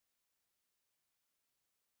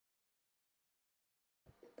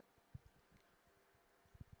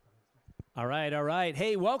All right, all right.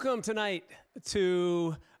 Hey, welcome tonight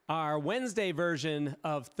to our Wednesday version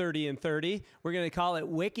of 30 and 30. We're going to call it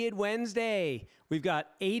Wicked Wednesday. We've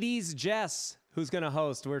got 80s Jess who's going to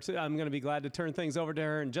host. I'm going to be glad to turn things over to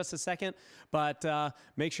her in just a second, but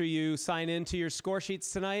make sure you sign in to your score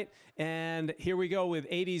sheets tonight. And here we go with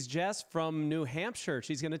 80s Jess from New Hampshire.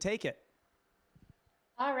 She's going to take it.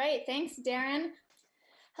 All right, thanks, Darren.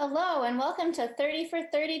 Hello, and welcome to 30 for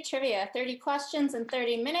 30 Trivia, 30 questions in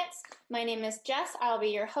 30 minutes. My name is Jess. I'll be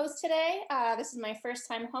your host today. This is my first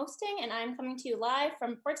time hosting, and I'm coming to you live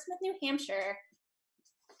from Portsmouth, New Hampshire.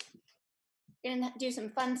 We're going to do some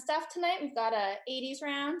fun stuff tonight. We've got a 80s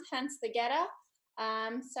round, hence the get up.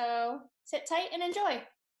 So sit tight and enjoy.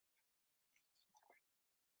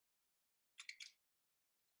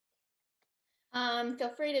 Feel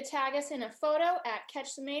free to tag us in a photo at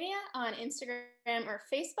CatchTheMania on Instagram or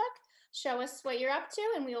Facebook. Show us what you're up to,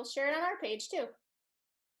 and we will share it on our page too.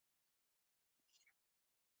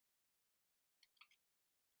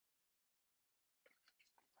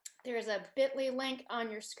 There's a bit.ly link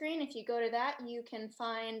on your screen. If you go to that, you can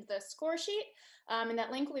find the score sheet, and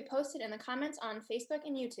that link will be posted in the comments on Facebook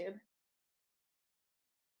and YouTube.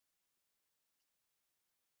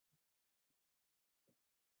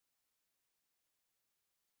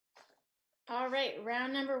 All right,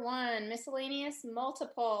 round number one, miscellaneous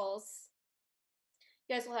multiples.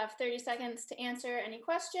 You guys will have 30 seconds to answer any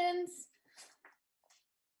questions.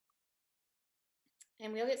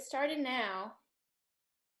 And we'll get started now.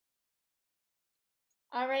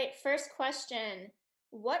 All right, first question.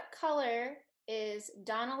 What color is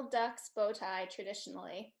Donald Duck's bow tie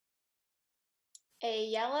traditionally? A,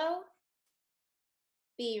 yellow,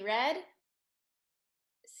 B, red,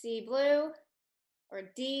 C, blue, or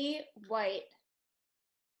D, white?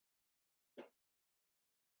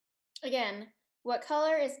 Again, what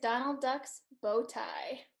color is Donald Duck's bow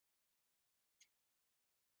tie?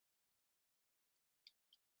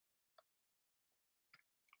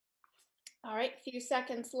 All right, a few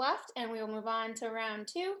seconds left, and we will move on to round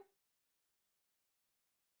two.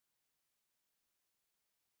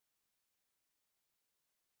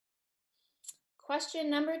 Question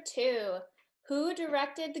number two. Who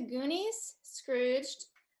directed The Goonies, Scrooged,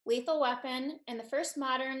 Lethal Weapon, and the first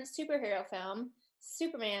modern superhero film,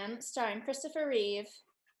 Superman, starring Christopher Reeve?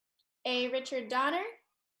 A, Richard Donner,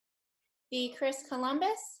 B, Chris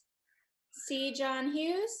Columbus, C, John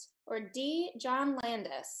Hughes, or D, John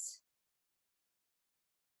Landis?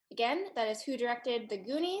 Again, that is who directed The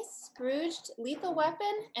Goonies, Scrooged, Lethal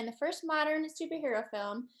Weapon, and the first modern superhero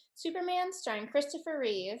film, Superman, starring Christopher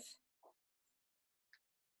Reeve.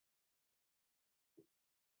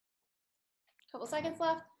 Couple seconds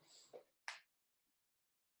left.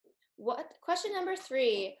 Question number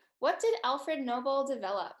three. What did Alfred Nobel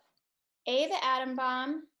develop? A, the atom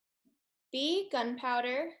bomb, B,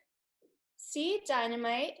 gunpowder, C,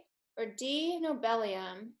 dynamite, or D,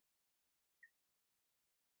 nobelium?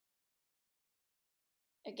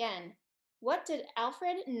 Again, what did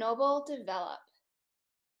Alfred Nobel develop?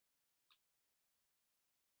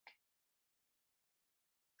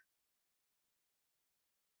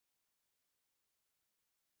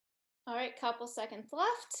 All right, couple seconds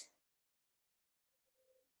left.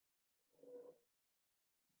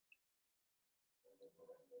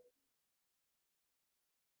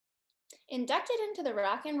 Inducted into the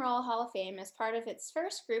Rock and Roll Hall of Fame as part of its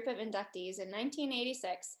first group of inductees in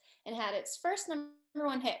 1986 and had its first number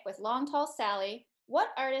one hit with Long Tall Sally, what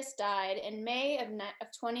artist died in May of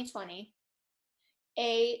 2020?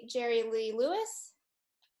 A, Jerry Lee Lewis,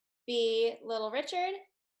 B, Little Richard,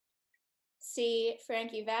 C,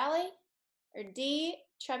 Frankie Valli, or D,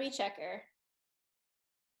 Chubby Checker?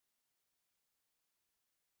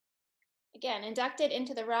 Again, inducted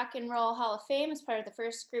into the Rock and Roll Hall of Fame as part of the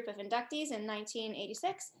first group of inductees in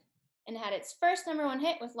 1986 and had its first number one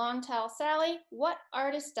hit with Long Tall Sally. What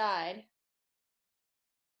artist died?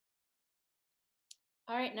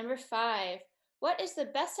 All right, number five. What is the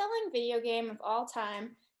best-selling video game of all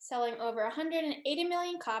time, selling over 180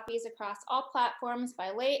 million copies across all platforms by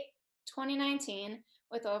late 2019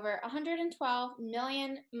 with over 112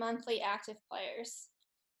 million monthly active players?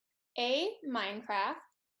 A, Minecraft,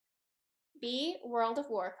 B, World of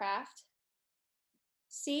Warcraft,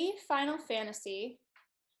 C, Final Fantasy,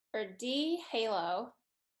 or D, Halo?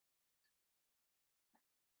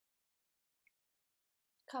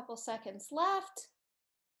 Couple seconds left.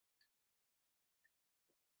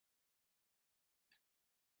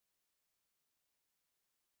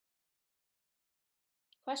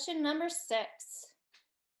 Question number six.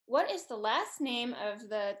 What is the last name of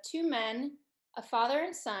the two men, a father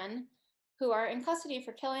and son, who are in custody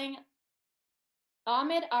for killing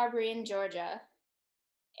Ahmed Arbery in Georgia.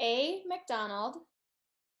 A. McDonald.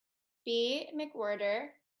 B. McWhirter.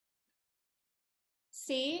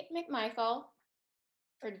 C. McMichael.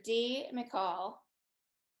 Or D. McCall.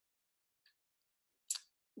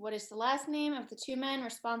 What is the last name of the two men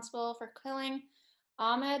responsible for killing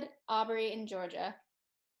Ahmed Arbery in Georgia?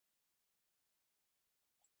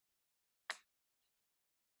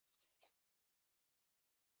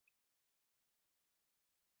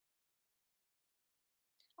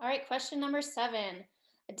 All right, question number 7.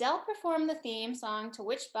 Adele performed the theme song to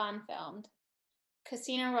which Bond film?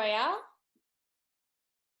 Casino Royale,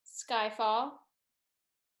 Skyfall,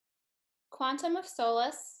 Quantum of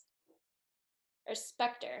Solace, or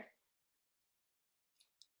Spectre?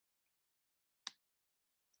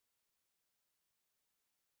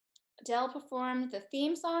 Adele performed the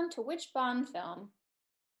theme song to which Bond film?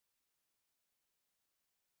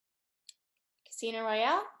 Casino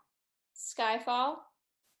Royale, Skyfall,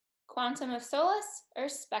 Quantum of Solace, or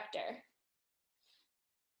Spectre?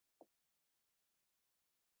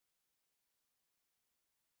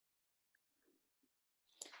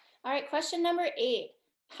 All right, question number 8.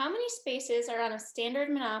 How many spaces are on a standard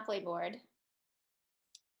Monopoly board?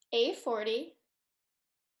 A 40,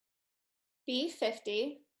 B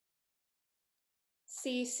 50,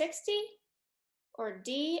 C 60, or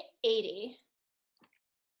D 80?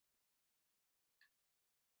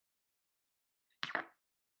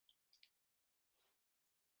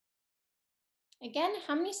 Again,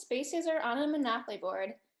 how many spaces are on a Monopoly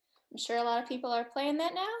board? I'm sure a lot of people are playing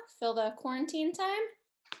that now. Fill the quarantine time.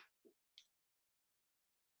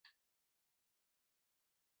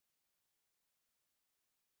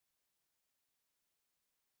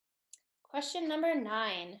 Question number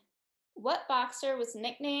 9. What boxer was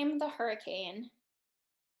nicknamed the Hurricane?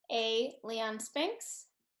 A. Leon Spinks,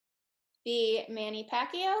 B. Manny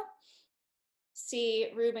Pacquiao, C.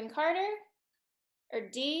 Rubin Carter, or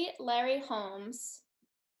D. Larry Holmes?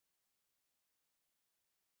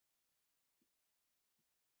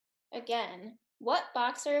 Again, what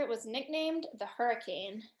boxer was nicknamed the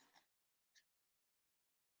Hurricane?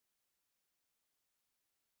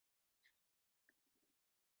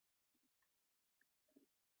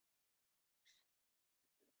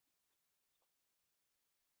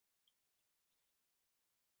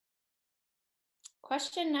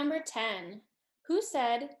 Question number 10. Who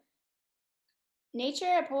said,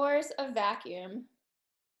 nature abhors a vacuum?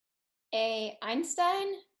 A. Einstein,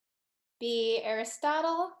 B.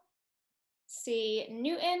 Aristotle, C.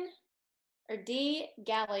 Newton, or D.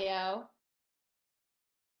 Galileo?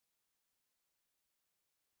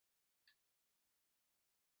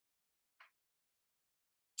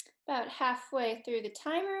 About halfway through the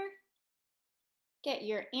timer. Get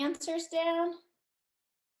your answers down.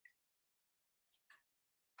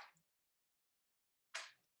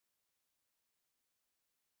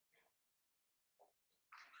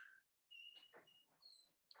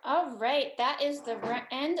 All right, that is the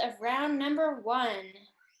end of round number 1.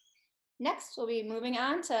 Next, we'll be moving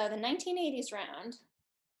on to the 1980s round.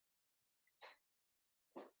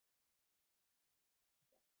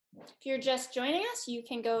 If you're just joining us, you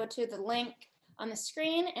can go to the link on the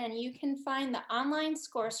screen and you can find the online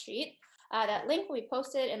score sheet. That link will be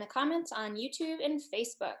posted in the comments on YouTube and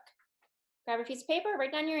Facebook. Grab a piece of paper,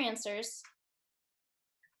 write down your answers.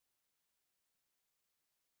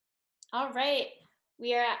 All right,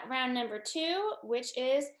 we are at round number 2, which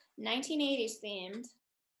is 1980s themed.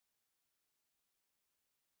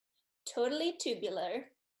 Totally Tubular.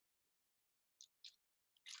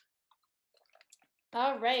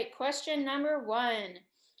 All right, question number 1.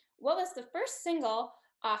 What was the first single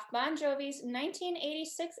off Bon Jovi's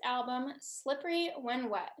 1986 album, Slippery When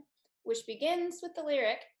Wet, which begins with the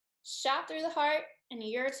lyric, shot through the heart and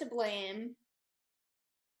you're to blame?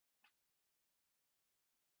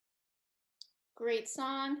 Great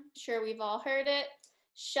song, sure we've all heard it.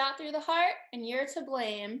 Shot through the heart and you're to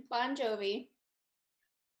blame, Bon Jovi.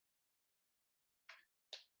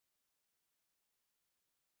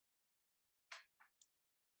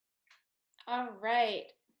 All right,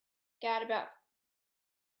 got about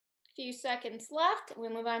a few seconds left. We'll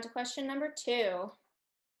move on to question number 2.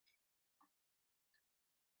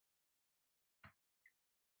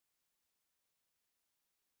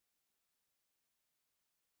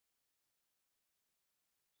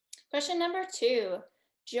 Question number 2.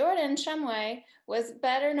 Jordan Shumway was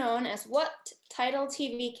better known as what title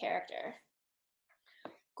TV character?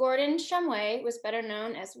 Gordon Shumway was better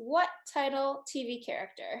known as what title TV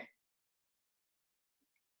character?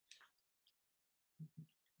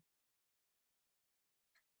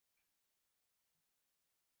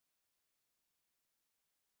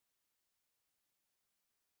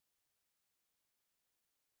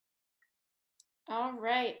 All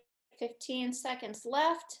right, 15 seconds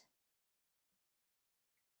left.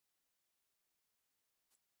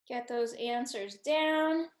 Get those answers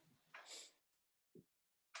down.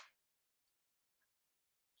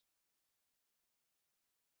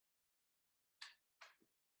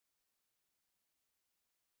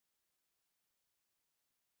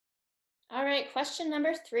 All right, question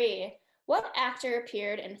number 3. What actor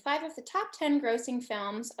appeared in 5 of the top 10 grossing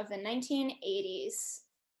films of the 1980s?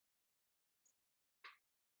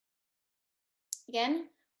 Again,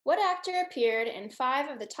 what actor appeared in 5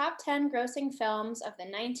 of the top 10 grossing films of the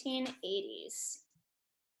 1980s?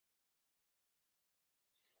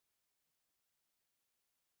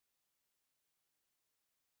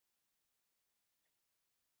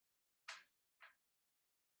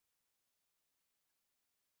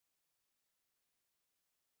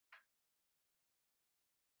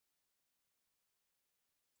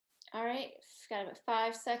 All right, got about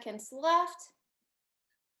 5 seconds left.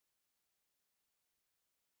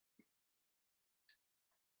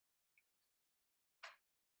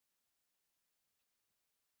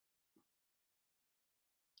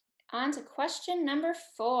 On to question number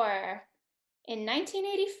 4. In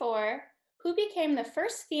 1984, who became the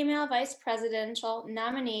first female vice presidential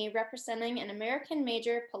nominee representing an American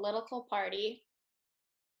major political party?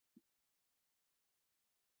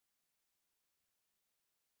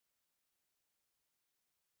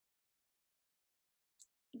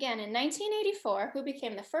 Again, in 1984, who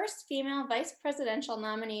became the first female vice presidential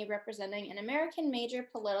nominee representing an American major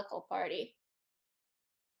political party?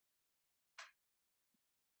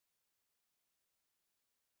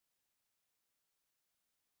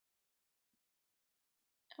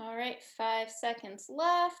 All right, 5 seconds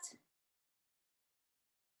left.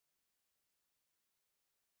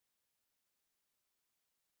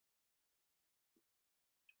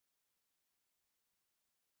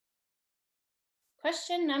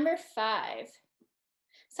 Question number 5.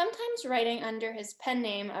 Sometimes writing under his pen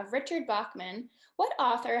name of Richard Bachman, what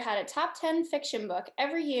author had a top 10 fiction book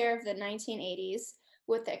every year of the 1980s,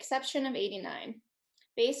 with the exception of 89,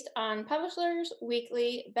 based on Publishers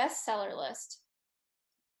Weekly bestseller list?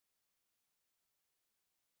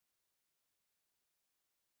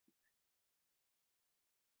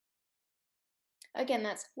 Again,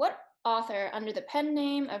 that's what author under the pen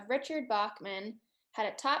name of Richard Bachman had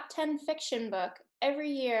a top 10 fiction book every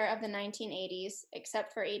year of the 1980s,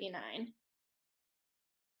 except for 89.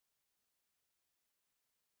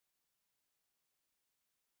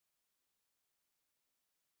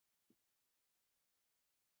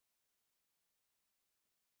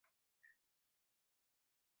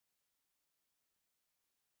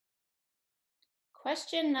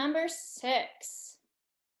 Question number 6.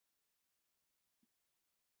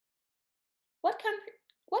 What, com-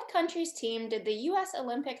 what country's team did the U.S.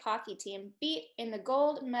 Olympic hockey team beat in the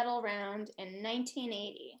gold medal round in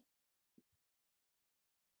 1980?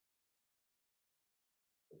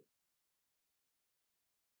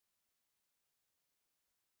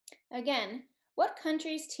 Again, what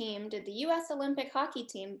country's team did the U.S. Olympic hockey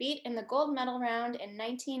team beat in the gold medal round in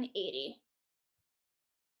 1980?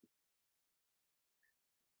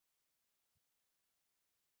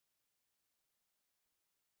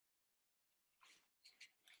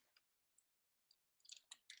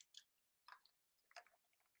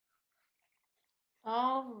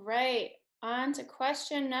 All right, on to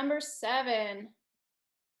question number 7.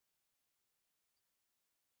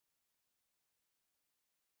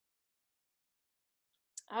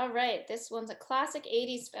 All right, this one's a classic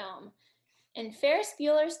 80s film. In Ferris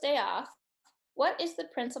Bueller's Day Off, what is the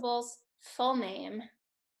principal's full name?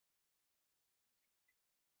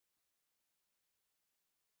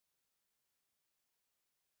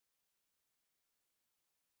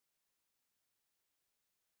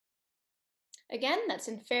 Again, that's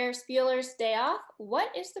in Ferris Bueller's Day Off.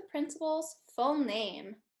 What is the principal's full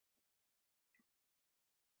name?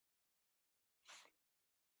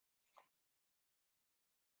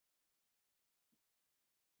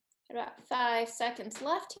 About 5 seconds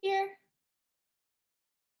left here.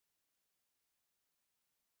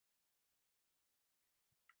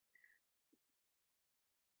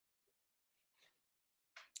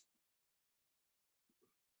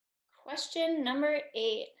 Question number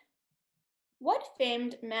 8. What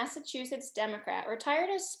famed Massachusetts Democrat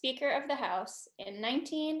retired as Speaker of the House in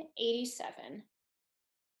 1987?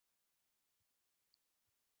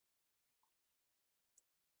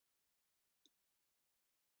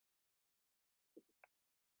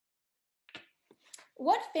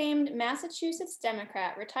 What famed Massachusetts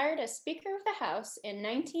Democrat retired as Speaker of the House in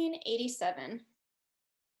 1987?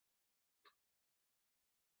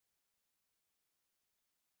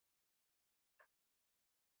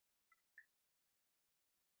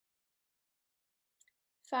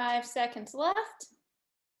 5 seconds left.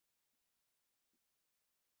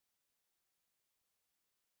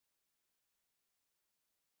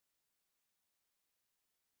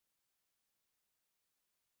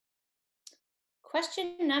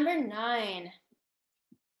 Question number 9.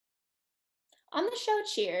 On the show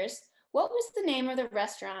Cheers, what was the name of the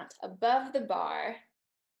restaurant above the bar?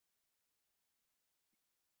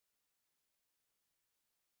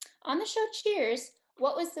 On the show Cheers,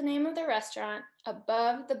 what was the name of the restaurant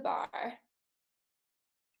above the bar?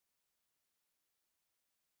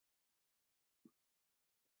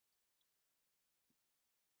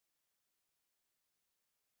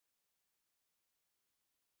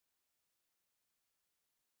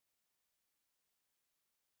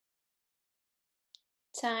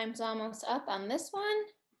 Time's almost up on this one.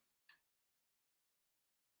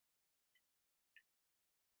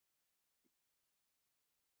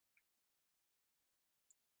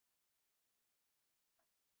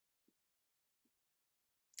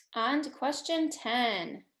 On to question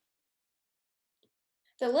 10.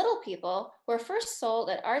 The Little People were first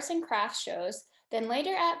sold at arts and crafts shows, then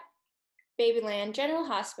later at Babyland General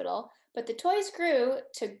Hospital, but the toys grew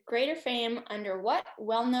to greater fame under what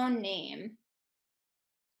well-known name?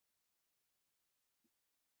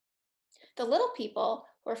 The Little People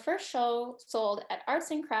were first sold at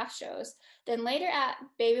arts and crafts shows, then later at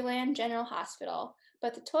Babyland General Hospital,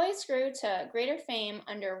 but the toys grew to greater fame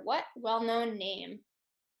under what well-known name?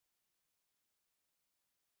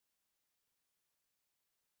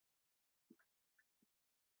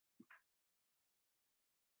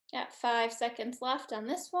 Got 5 seconds left on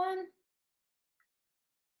this one.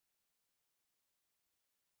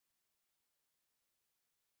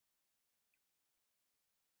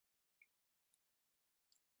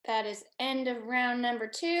 That is end of round number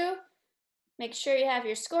 2. Make sure you have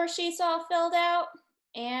your score sheets all filled out,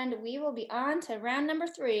 and we will be on to round number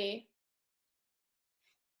 3.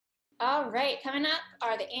 All right, coming up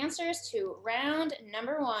are the answers to round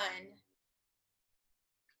number 1.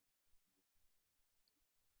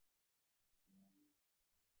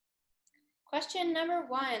 Question number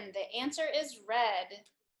 1, the answer is red.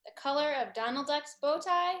 The color of Donald Duck's bow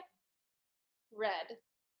tie, red.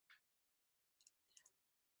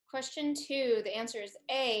 Question 2, the answer is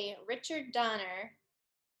A, Richard Donner,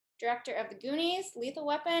 director of The Goonies, Lethal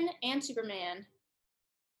Weapon, and Superman.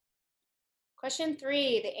 Question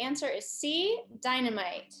 3, the answer is C,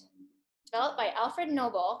 Dynamite, developed by Alfred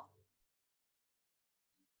Noble.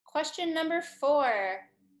 Question number 4,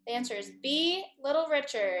 the answer is B, Little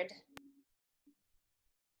Richard.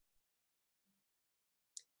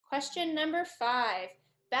 Question number 5,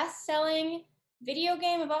 best-selling video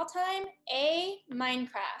game of all time, A,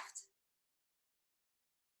 Minecraft.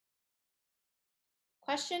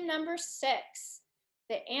 Question number 6,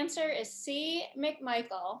 the answer is C,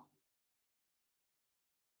 McMichael.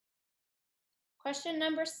 Question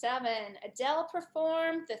number 7, Adele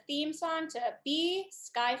performed the theme song to B,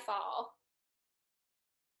 Skyfall.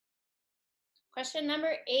 Question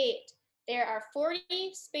number 8, there are 40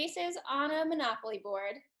 spaces on a Monopoly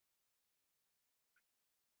board.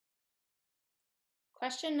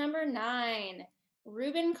 Question number 9,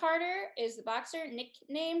 Rubin Carter is the boxer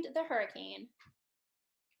nicknamed the Hurricane.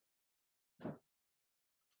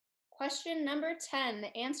 Question number 10,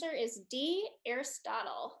 the answer is D,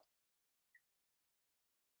 Aristotle.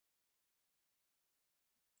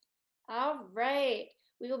 All right,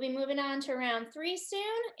 we will be moving on to round 3 soon.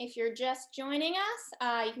 If you're just joining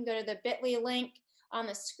us, you can go to the bit.ly link on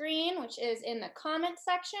the screen, which is in the comment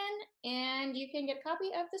section, and you can get a copy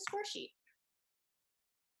of the score sheet.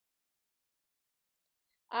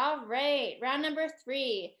 All right, round number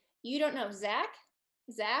 3. You don't know Zach,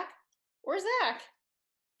 Zach, or Zach?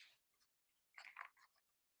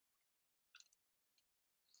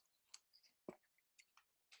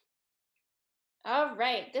 All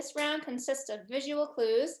right, this round consists of visual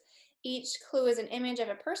clues. Each clue is an image of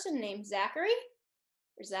a person named Zachary,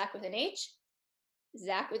 or Zach with an H,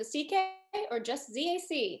 Zach with a CK, or just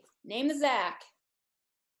ZAC. Name the Zach.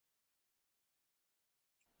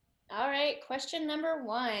 All right, question number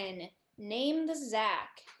 1. Name the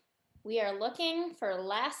Zach. We are looking for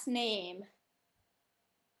last name.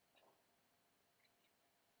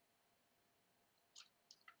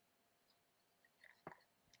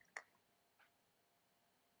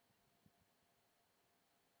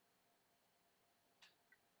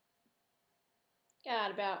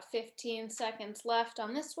 Got about 15 seconds left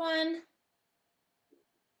on this one.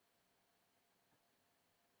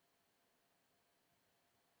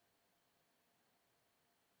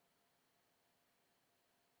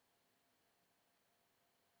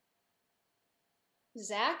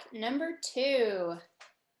 Zach number 2.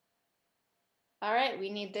 All right, we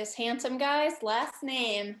need this handsome guy's last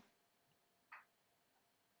name.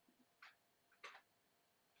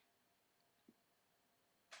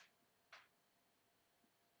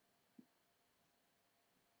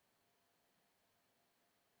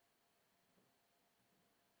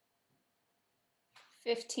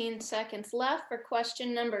 "15 seconds left for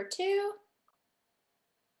question number 2.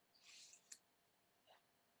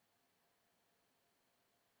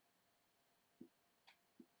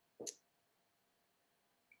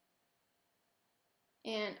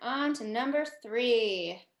 And on to number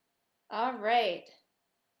 3. All right.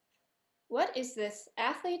 What is this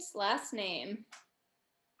athlete's last name?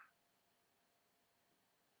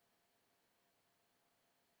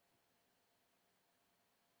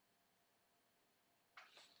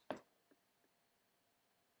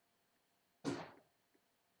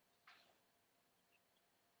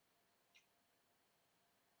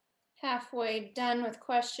 Halfway done with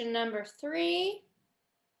question number 3.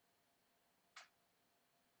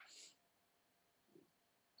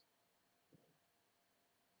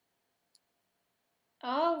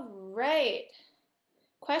 All right.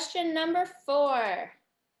 Question number 4.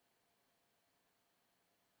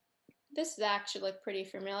 This Zach should look pretty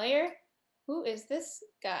familiar. Who is this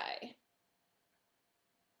guy?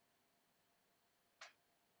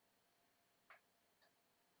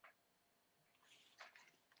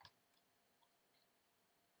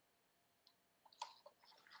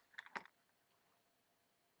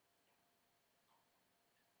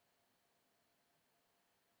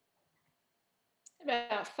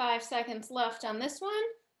 About 5 seconds left on this one.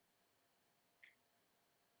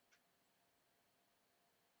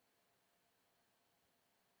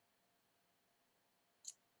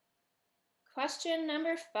 Question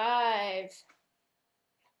number 5.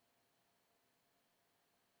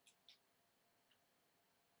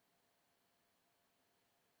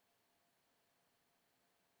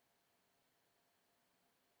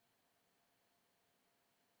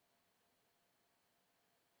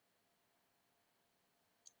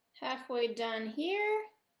 Halfway done here.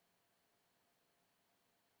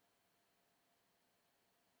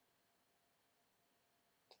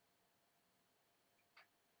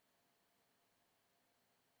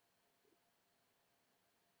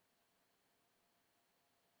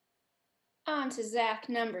 On to Zach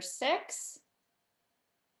number 6.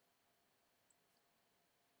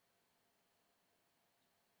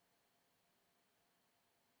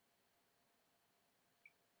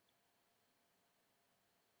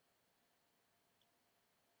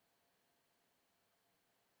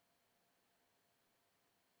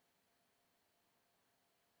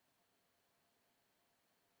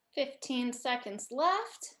 "15 seconds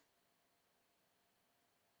left.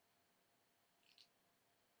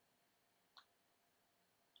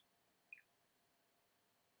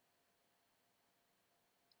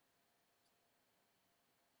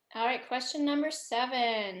 All right, question number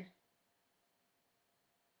 7.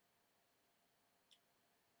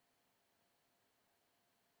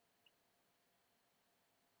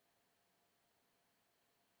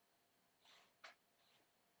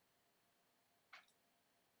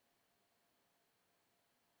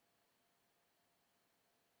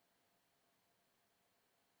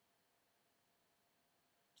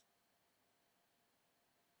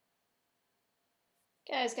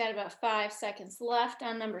 Guys, got about 5 seconds left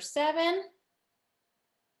on number 7.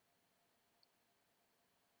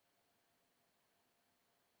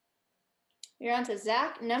 You're on to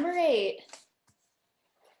Zach number 8.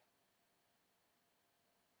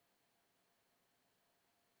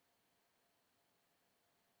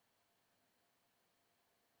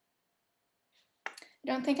 I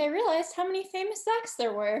don't think I realized how many famous Zachs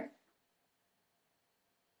there were.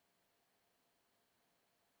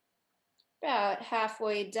 About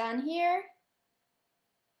halfway done here.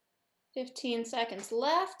 15 seconds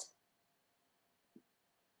left.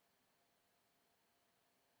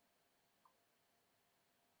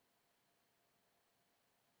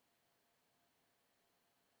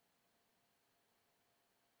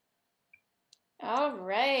 All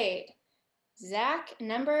right. Zach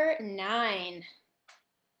number 9.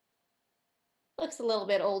 Looks a little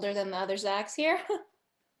bit older than the other Zachs here.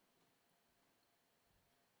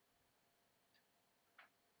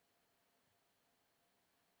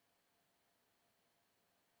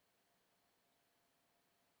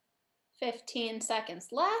 "15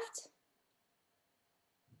 seconds left.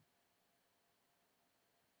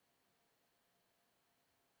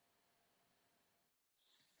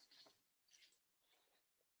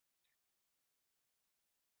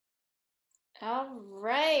 All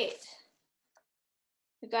right.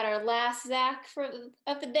 We've got our last Zach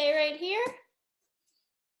of the day right here.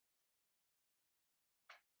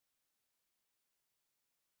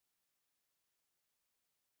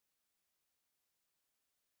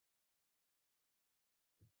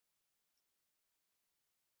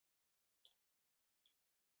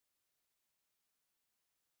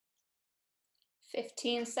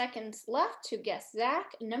 15 seconds left to guess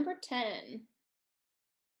Zach, number 10.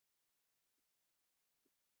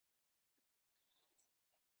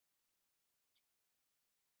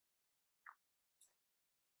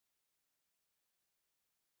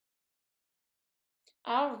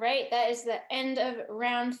 All right, that is the end of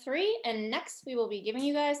round 3. And next, we will be giving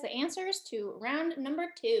you guys the answers to round number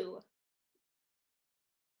 2.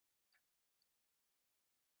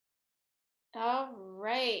 All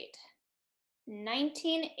right,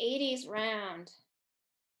 1980s round.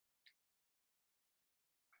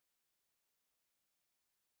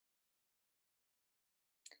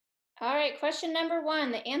 All right, question number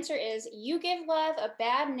 1. The answer is You Give Love a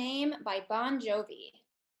Bad Name by Bon Jovi.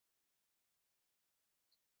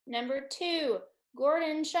 Number 2.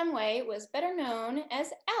 Gordon Shumway was better known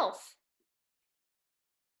as Elf.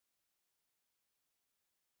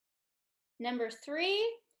 Number 3.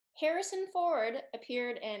 Harrison Ford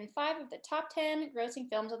appeared in 5 of the top 10 grossing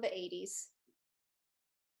films of the 80s.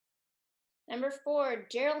 Number 4.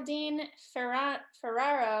 Geraldine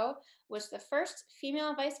Ferraro was the first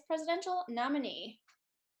female vice presidential nominee.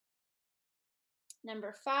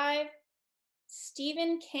 Number 5.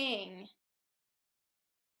 Stephen King.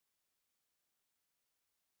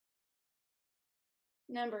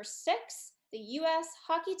 Number 6. The U.S.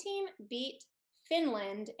 hockey team beat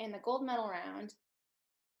Finland in the gold medal round.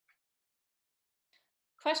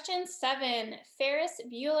 Question 7. Ferris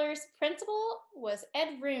Bueller's principal was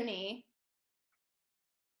Ed Rooney.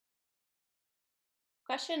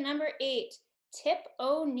 Question number 8. Tip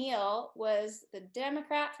O'Neill was the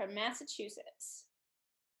Democrat from Massachusetts.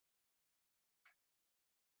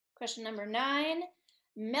 Question number 9.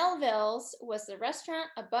 Melville's was the restaurant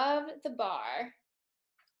above the bar.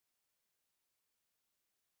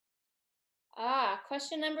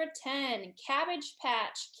 Question number 10. Cabbage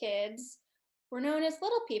Patch Kids were known as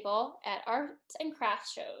little people at arts and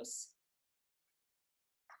crafts shows.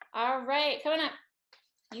 All right, coming up.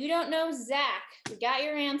 You don't know Zach. We got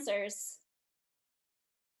your answers.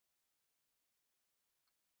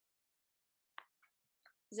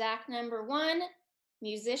 Zach number 1,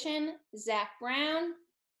 musician Zac Brown.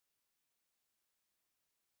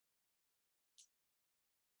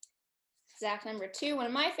 Zach number 2, one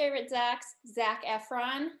of my favorite Zachs, Zac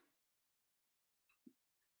Efron.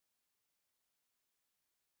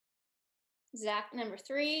 Zach number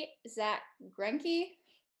 3, Zach Greinke,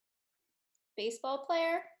 baseball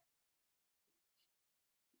player.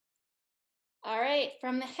 All right,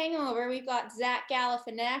 from The Hangover, we've got Zach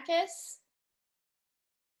Galifianakis.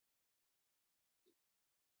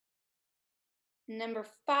 Number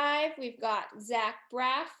 5, we've got Zach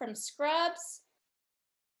Braff from Scrubs.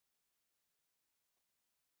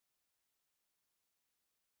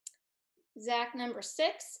 Zach number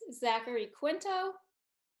 6, Zachary Quinto.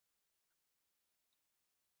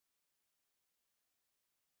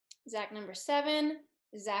 Zach number 7,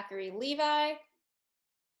 Zachary Levi.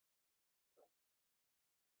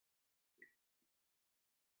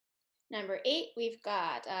 Number 8, we've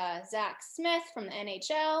got Zach Smith from the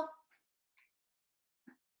NHL.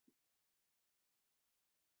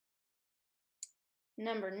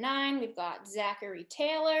 Number 9, we've got Zachary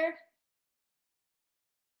Taylor.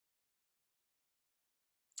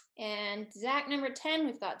 And Zach number 10,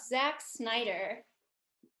 we've got Zack Snyder.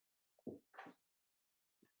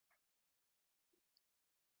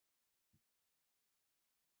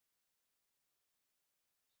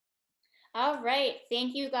 All right,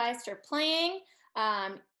 thank you guys for playing.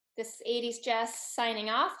 This 80s Jess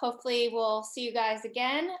signing off. Hopefully we'll see you guys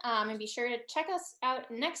again. And be sure to check us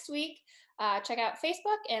out next week. Check out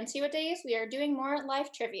Facebook and see what days we are doing more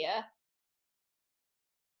live trivia.